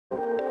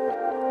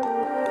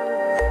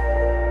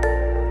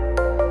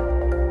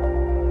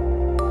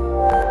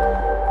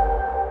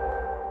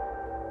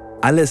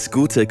Alles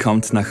Gute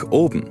kommt nach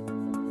oben.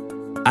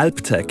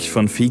 Alptec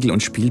von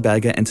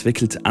Fiegl+Spielberger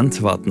entwickelt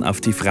Antworten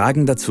auf die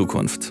Fragen der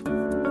Zukunft.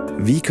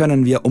 Wie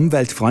können wir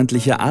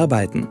umweltfreundlicher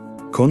arbeiten,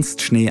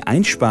 Kunstschnee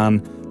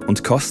einsparen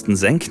und Kosten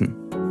senken?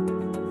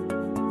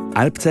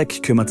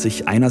 Alptec kümmert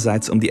sich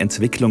einerseits um die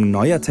Entwicklung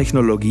neuer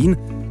Technologien,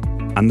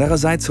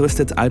 andererseits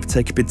rüstet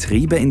Alptec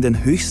Betriebe in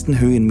den höchsten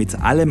Höhen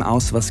mit allem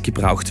aus, was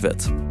gebraucht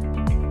wird.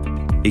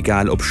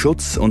 Egal ob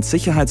Schutz- und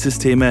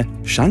Sicherheitssysteme,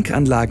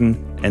 Schankanlagen,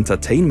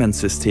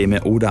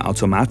 Entertainmentsysteme oder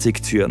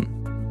Automatiktüren.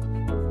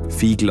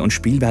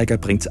 Fiegl+Spielberger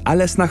bringt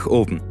alles nach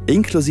oben,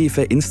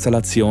 inklusive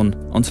Installation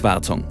und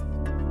Wartung.